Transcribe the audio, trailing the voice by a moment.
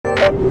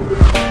Hi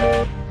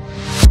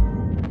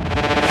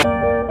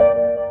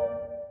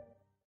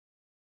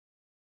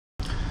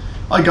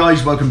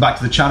guys, welcome back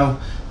to the channel.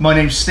 My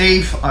name's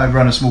Steve. I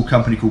run a small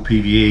company called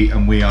PVE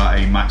and we are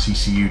a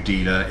MaxxECU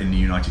dealer in the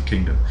United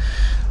Kingdom.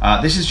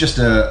 This is just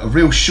a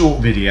real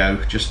short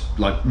video, just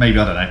like maybe,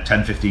 I don't know,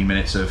 10-15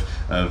 minutes of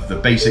the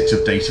basics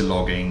of data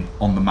logging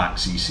on the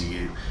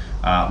MaxxECU.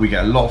 We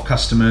get a lot of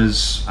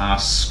customers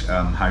ask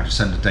how to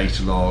send a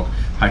data log,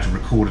 how to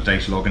record a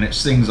data log, and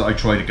it's things that I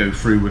try to go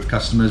through with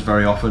customers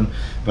very often,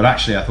 but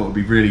actually I thought it would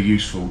be really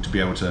useful to be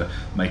able to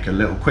make a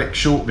little quick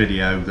short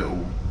video that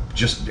will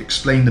just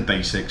explain the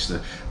basics,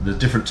 the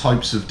different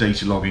types of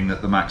data logging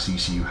that the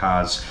MaxxECU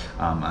has,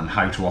 and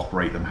how to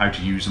operate them, how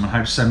to use them, and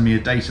how to send me a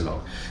data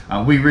log.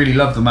 We really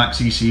love the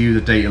MaxxECU.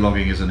 The data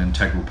logging is an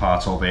integral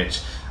part of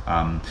it.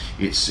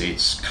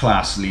 It's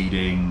class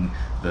leading.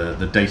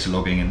 The data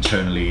logging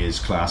internally is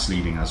class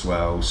leading as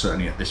well,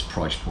 certainly at this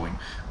price point.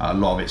 A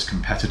lot of its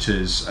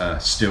competitors are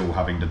still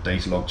having to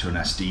data log to an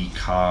SD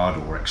card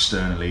or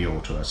externally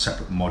or to a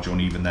separate module,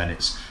 and even then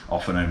it's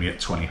often only at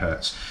 20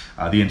 Hertz.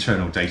 The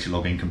internal data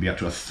logging can be up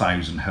to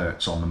 1,000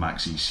 Hertz on the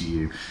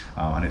MaxxECU,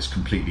 and it's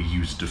completely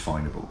user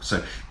definable.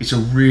 So it's a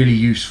really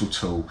useful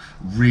tool,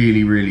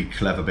 really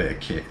clever bit of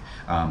kit.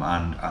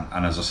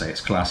 And as I say,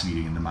 it's class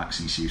leading in the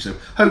MaxxECU. So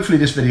hopefully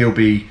this video will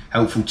be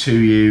helpful to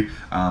you,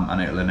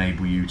 and it'll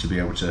enable you to be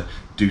able to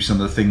do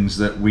some of the things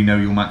that we know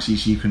your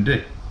MaxxECU can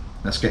do.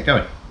 Let's get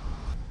going.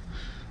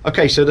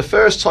 Okay, so the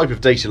first type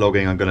of data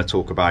logging I'm going to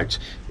talk about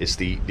is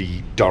the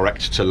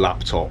direct to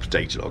laptop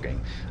data logging.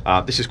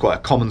 This is quite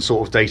a common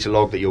sort of data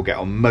log that you'll get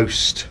on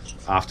most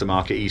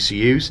aftermarket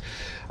ECUs.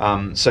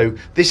 So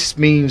this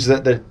means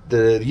that the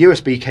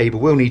USB cable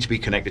will need to be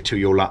connected to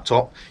your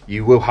laptop.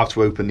 You will have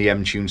to open the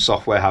MTune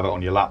software, have it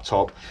on your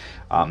laptop,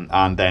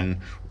 and then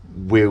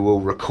we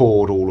will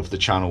record all of the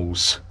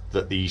channels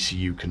that the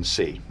ECU can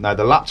see. Now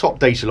the laptop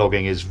data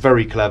logging is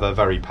very clever,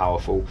 very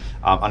powerful,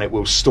 and it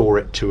will store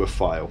it to a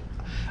file.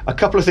 A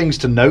couple of things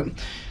to note.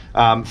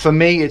 For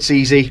me, it's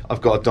easy.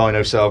 I've got a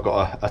dyno cell, I've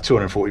got a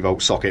 240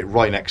 volt socket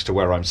right next to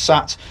where I'm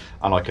sat,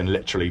 and I can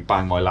literally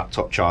bang my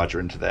laptop charger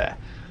into there.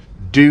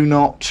 Do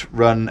not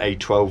run a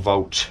 12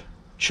 volt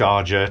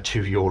charger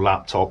to your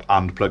laptop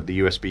and plug the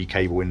USB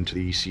cable into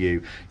the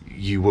ECU.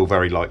 You will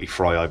very likely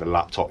fry either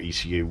laptop,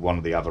 ECU, one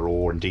or the other,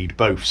 or indeed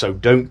both. So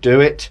don't do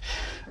it.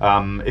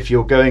 If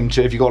you've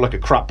got like a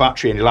crap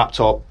battery in your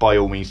laptop, by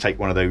all means take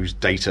one of those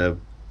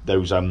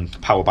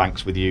power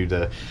banks with you,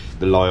 the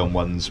Lion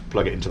ones.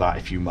 Plug it into that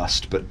if you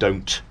must, but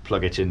don't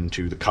plug it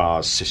into the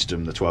car's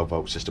system, the 12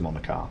 volt system on the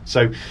car.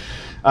 So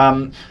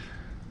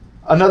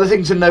another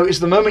thing to note is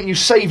the moment you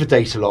save a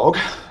data log,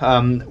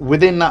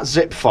 within that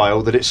zip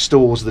file that it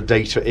stores the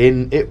data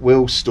in, it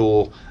will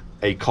store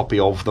a copy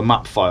of the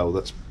map file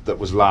that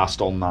was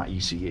last on that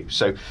ECU.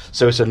 So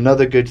it's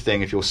another good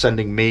thing if you're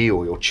sending me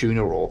or your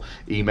tuner or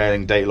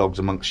emailing data logs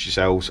amongst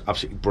yourselves.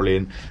 Absolutely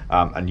brilliant.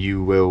 And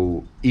you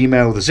will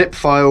email the zip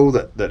file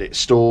that it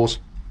stores,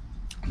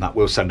 and that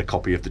will send a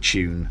copy of the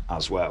tune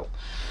as well.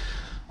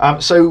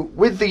 So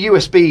with the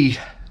USB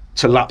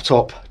to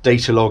laptop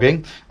data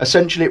logging,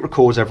 essentially it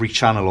records every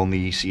channel on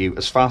the ECU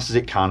as fast as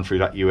it can through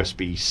that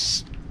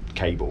USB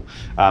cable.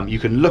 You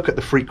can look at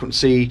the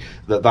frequency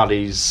that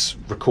is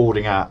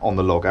recording at on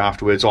the log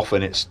afterwards.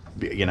 Often it's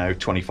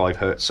 25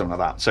 Hertz, something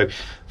like that. So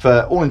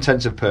for all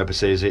intents and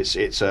purposes,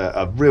 it's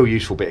a real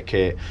useful bit of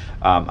kit,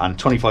 and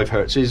 25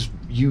 Hertz is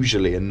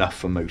usually enough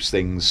for most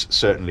things,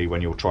 certainly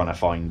when you're trying to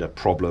find a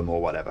problem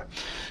or whatever.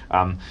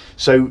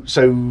 So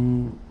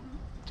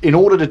in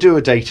order to do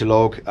a data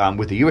log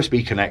with the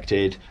USB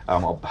connected,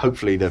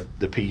 hopefully the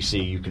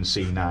PC you can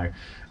see now,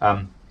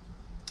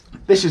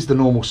 this is the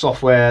normal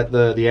software,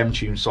 the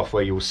MTune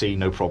software. You will see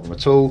no problem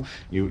at all.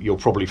 You're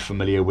probably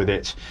familiar with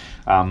it.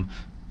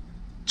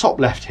 Top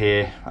left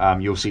here,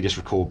 you'll see this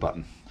record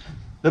button.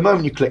 The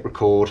moment you click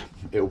record,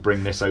 it will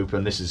bring this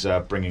open. This is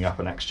bringing up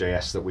an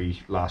XJS that we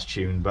last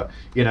tuned, but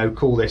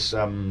call this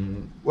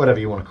whatever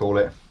you want to call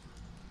it.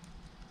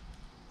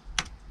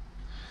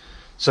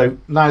 So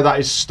now that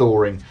is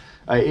storing.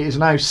 It is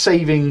now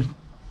saving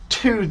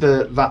to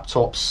the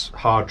laptop's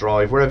hard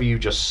drive, wherever you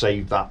just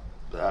saved that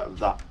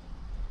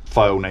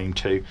file name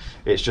to.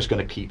 It's just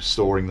going to keep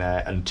storing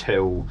there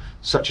until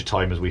such a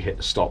time as we hit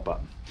the stop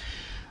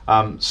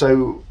button.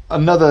 So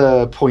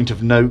another point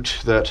of note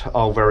that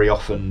I'll very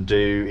often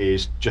do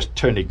is just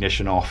turn the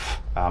ignition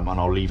off, and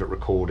I'll leave it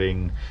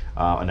recording,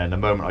 and then the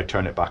moment I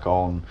turn it back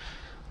on,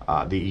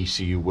 the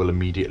ECU will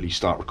immediately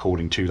start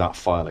recording to that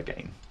file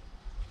again.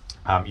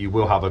 You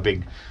will have a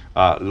big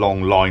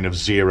long line of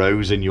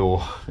zeros in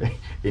your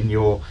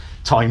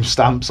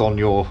timestamps on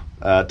your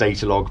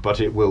data log, but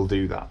it will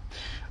do that.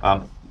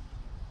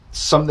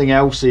 Something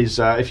else is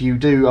if you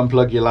do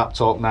unplug your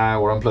laptop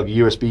now, or unplug a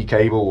USB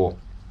cable, or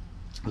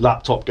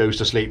laptop goes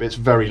to sleep, it's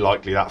very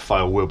likely that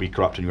file will be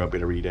corrupt and you won't be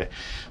able to read it.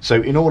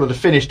 So in order to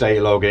finish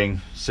data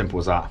logging, simple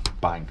as that,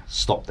 bang,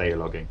 stop data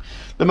logging.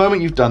 The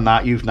moment you've done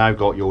that, you've now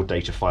got your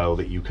data file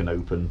that you can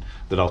open,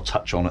 that I'll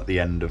touch on at the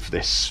end of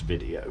this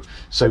video.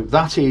 So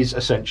that is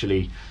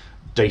essentially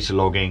data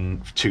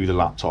logging to the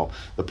laptop.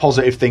 The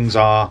positive things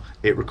are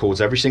it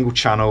records every single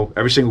channel,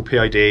 every single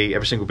PID,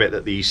 every single bit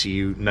that the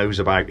ECU knows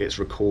about its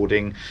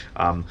recording.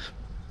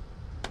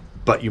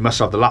 But you must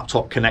have the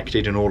laptop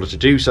connected in order to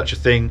do such a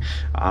thing,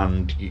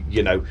 and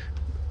you know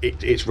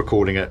it's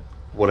recording at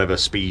whatever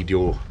speed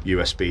your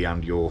USB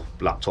and your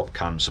laptop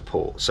can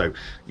support. So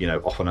you know,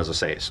 often, as I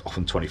say, it's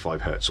often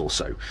 25 hertz or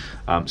so.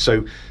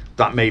 So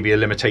that may be a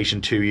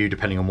limitation to you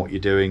depending on what you're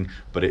doing,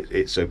 but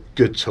it's a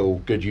good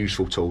tool, good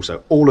useful tool.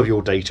 So all of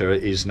your data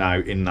is now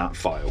in that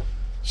file.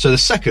 So the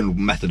second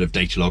method of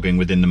data logging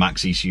within the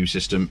MaxxECU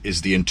system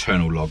is the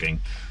internal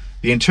logging.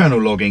 The internal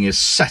logging is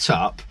set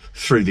up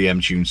through the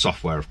MTune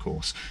software, of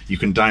course. You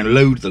can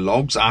download the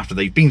logs after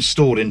they've been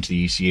stored into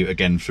the ECU,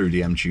 again through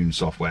the MTune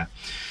software.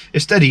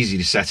 It's dead easy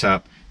to set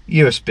up.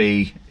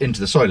 USB into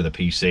the side of the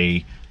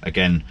PC,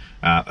 again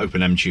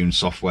open MTune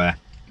software.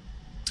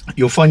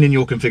 You'll find in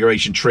your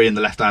configuration tree in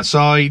the left hand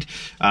side,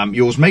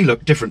 yours may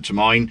look different to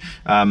mine.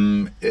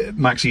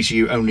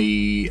 MaxxECU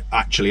only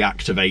actually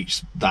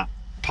activates that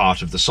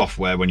part of the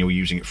software when you're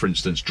using it, for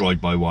instance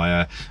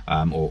drive-by-wire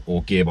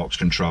or gearbox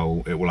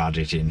control. It will add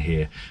it in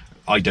here.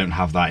 I don't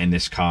have that in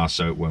this car,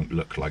 so it won't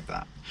look like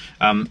that.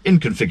 In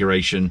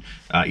configuration,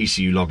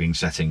 ECU logging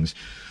settings,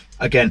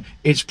 again,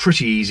 it's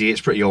pretty easy,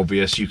 it's pretty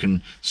obvious. You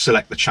can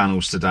select the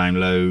channels to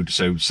download,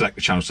 so select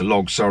the channels to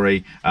log,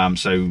 sorry.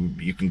 So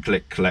you can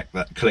click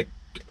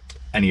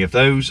any of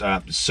those,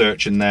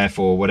 search in there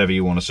for whatever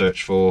you want to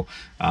search for,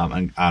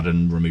 and add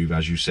and remove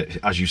as you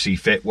see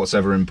fit, what's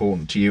ever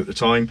important to you at the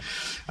time.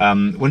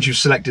 Once you've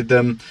selected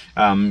them,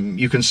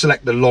 you can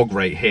select the log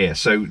rate here.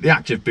 So the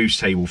active boost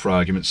table, for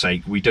argument's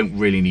sake, we don't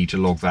really need to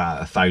log that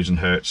at 1000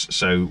 hertz,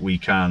 so we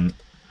can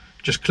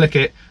just click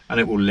it and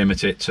it will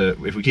limit it to,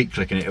 if we keep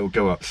clicking it, it will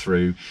go up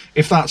through.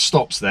 If that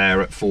stops there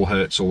at 4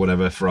 hertz or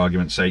whatever, for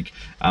argument's sake,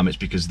 it's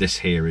because this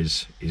here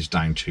is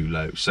down too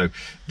low. So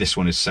this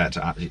one is set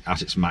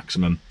at its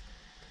maximum.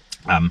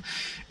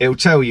 It will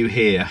tell you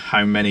here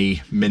how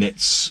many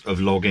minutes of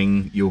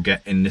logging you'll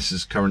get in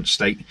this current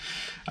state.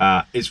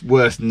 It's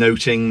worth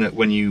noting that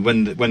when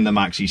the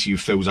MaxxECU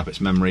fills up its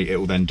memory, it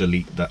will then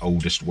delete the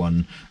oldest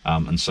one,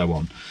 and so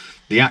on.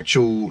 The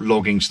actual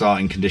logging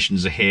starting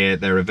conditions are here.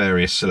 There are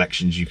various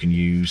selections you can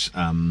use,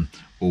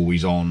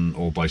 always on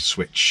or by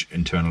switch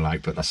internal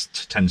output.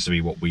 That tends to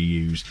be what we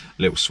use,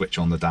 little switch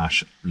on the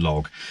dash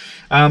log.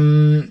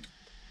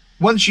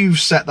 Once you've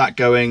set that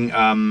going,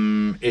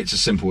 it's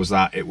as simple as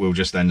that. It will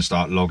just then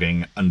start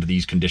logging under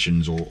these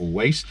conditions or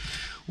always.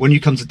 When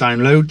you come to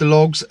download the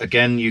logs,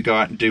 again, you go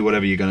out and do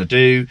whatever you're going to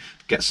do,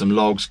 get some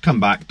logs, come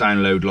back,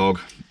 download log,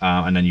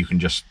 and then you can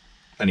just,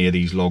 any of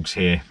these logs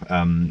here,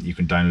 you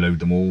can download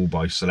them all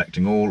by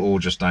selecting all, or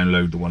just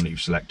download the one that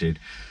you've selected,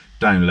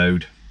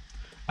 download,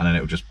 and then it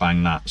will just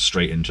bang that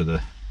straight into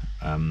the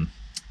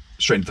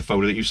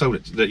folder that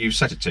you've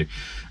set it to.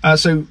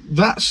 So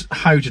that's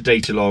how to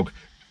data log.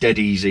 Dead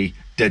easy,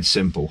 dead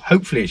simple.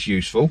 Hopefully it's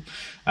useful.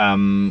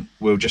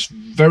 We'll just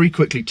very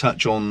quickly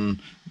touch on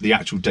the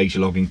actual data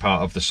logging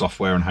part of the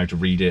software and how to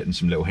read it and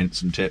some little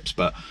hints and tips,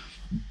 but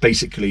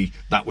basically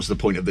that was the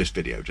point of this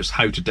video, just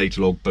how to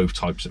data log both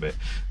types of it.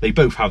 They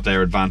both have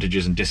their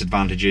advantages and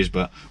disadvantages,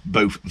 but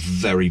both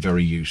very,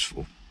 very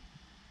useful.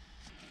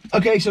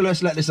 Okay, so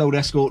let's let this old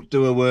Escort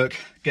do her work,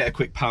 get a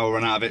quick power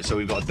run out of it, so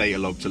we've got a data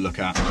log to look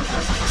at.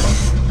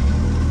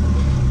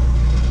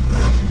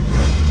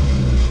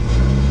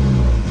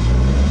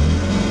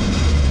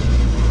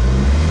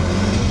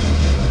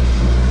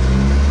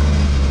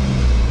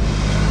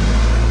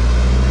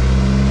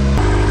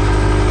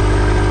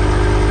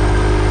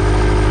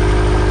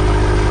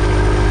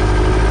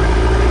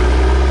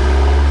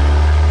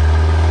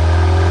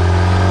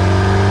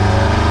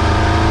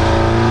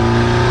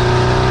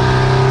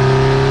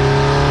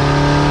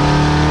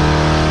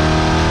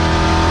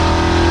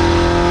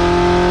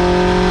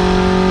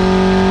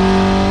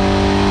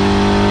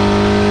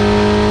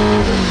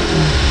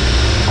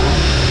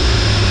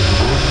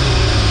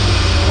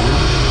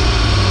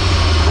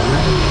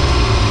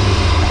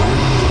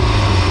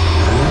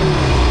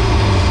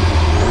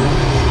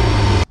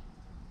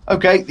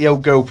 Okay, the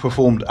old girl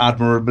performed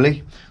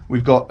admirably.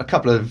 We've got a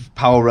couple of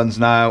power runs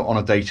now on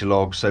a data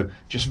log, so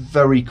just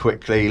very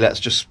quickly, let's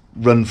just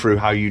run through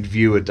how you'd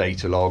view a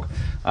data log.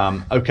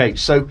 Okay,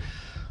 so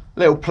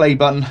little play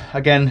button,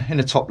 again, in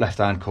the top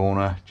left-hand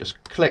corner,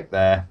 just click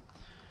there,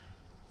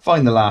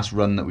 find the last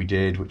run that we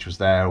did, which was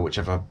there, or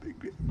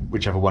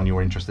whichever one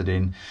you're interested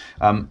in.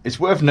 It's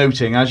worth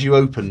noting, as you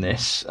open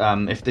this,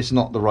 if this is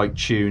not the right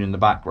tune in the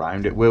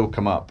background, it will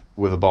come up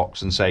with a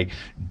box and say,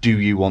 do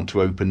you want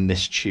to open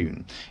this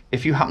tune?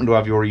 If you happen to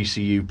have your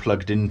ECU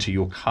plugged into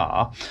your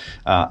car,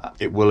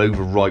 it will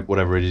overwrite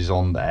whatever it is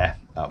on there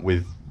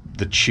with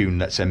the tune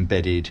that's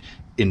embedded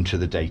into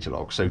the data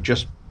log. So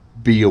just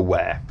be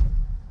aware.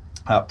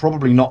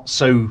 Probably not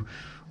so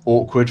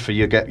awkward for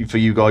you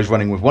guys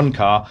running with one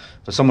car.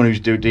 For someone who's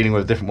dealing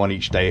with a different one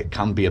each day, it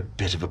can be a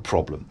bit of a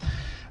problem.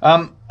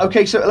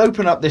 Okay, so it'll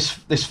open up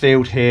this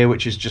field here,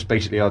 which is just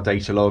basically our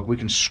data log. We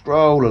can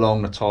scroll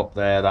along the top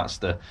there. That's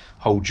the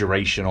whole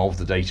duration of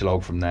the data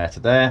log from there to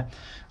there.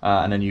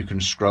 and then you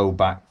can scroll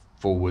back,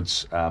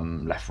 forwards,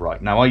 left,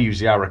 right. Now I use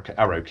the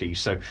arrow keys,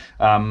 so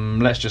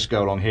let's just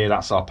go along here.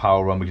 That's our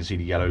power run. We can see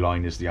the yellow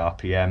line is the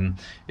RPM.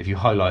 If you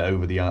highlight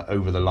over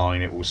the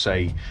line, it will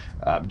say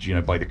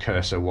by the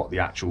cursor what the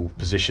actual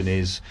position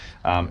is.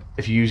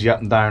 If you use the up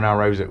and down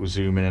arrows, it will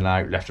zoom in and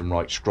out, left and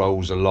right,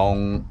 scrolls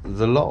along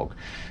the log.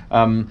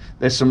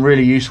 There's some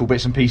really useful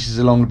bits and pieces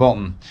along the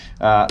bottom.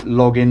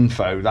 Log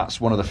info, that's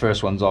one of the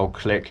first ones I'll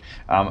click,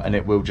 and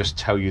it will just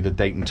tell you the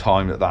date and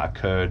time that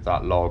occurred,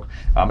 that log.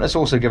 It's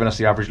also given us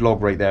the average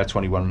log rate there,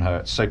 21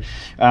 Hertz. So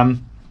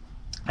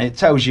it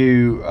tells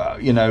you,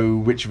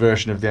 which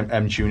version of the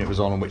M-Tune it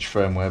was on and which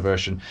firmware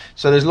version.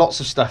 So there's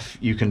lots of stuff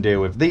you can deal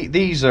with.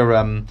 These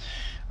are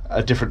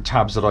different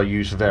tabs that I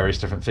use for various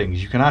different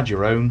things. You can add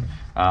your own,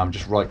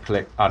 just right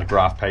click, add a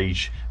graph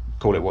page,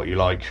 call it what you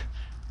like.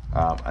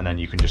 And then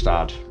you can just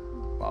add,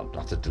 I'll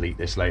have to delete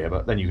this later,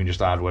 but then you can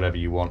just add whatever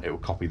you want. It will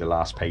copy the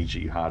last page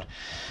that you had.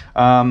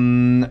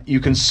 You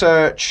can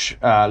search,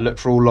 look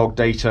for all log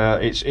data.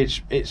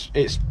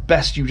 It's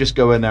best you just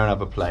go in there and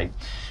have a play.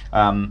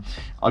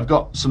 I've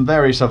got some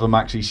various other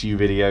MaxxECU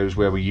videos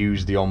where we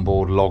use the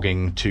onboard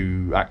logging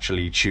to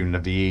actually tune the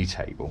VE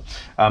table.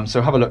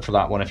 So have a look for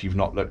that one if you've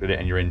not looked at it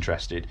and you're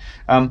interested.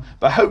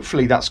 But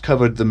hopefully that's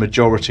covered the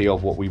majority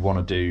of what we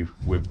want to do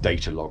with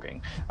data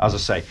logging. As I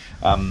say,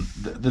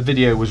 the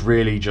video was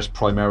really just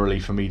primarily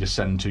for me to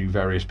send to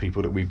various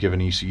people that we've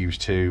given ECUs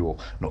to, or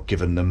not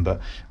given them, but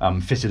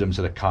fitted them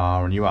to the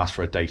car, and you ask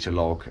for a data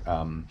log.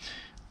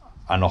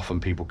 And often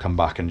people come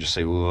back and just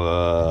say,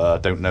 well, I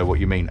don't know what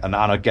you mean. And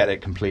I get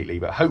it completely.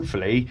 But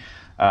hopefully,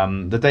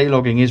 the data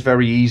logging is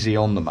very easy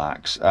on the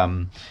Max.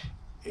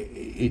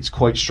 It's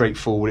quite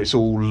straightforward. It's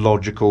all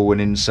logical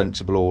and in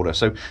sensible order.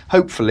 So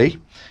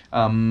hopefully,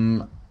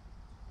 I've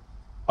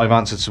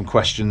answered some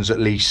questions at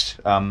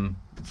least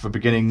for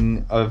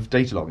beginning of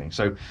data logging.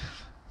 So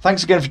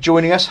thanks again for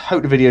joining us.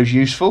 Hope the video is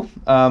useful.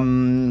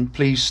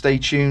 Please stay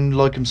tuned,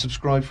 like and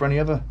subscribe for any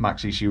other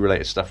MaxxECU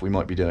related stuff we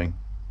might be doing.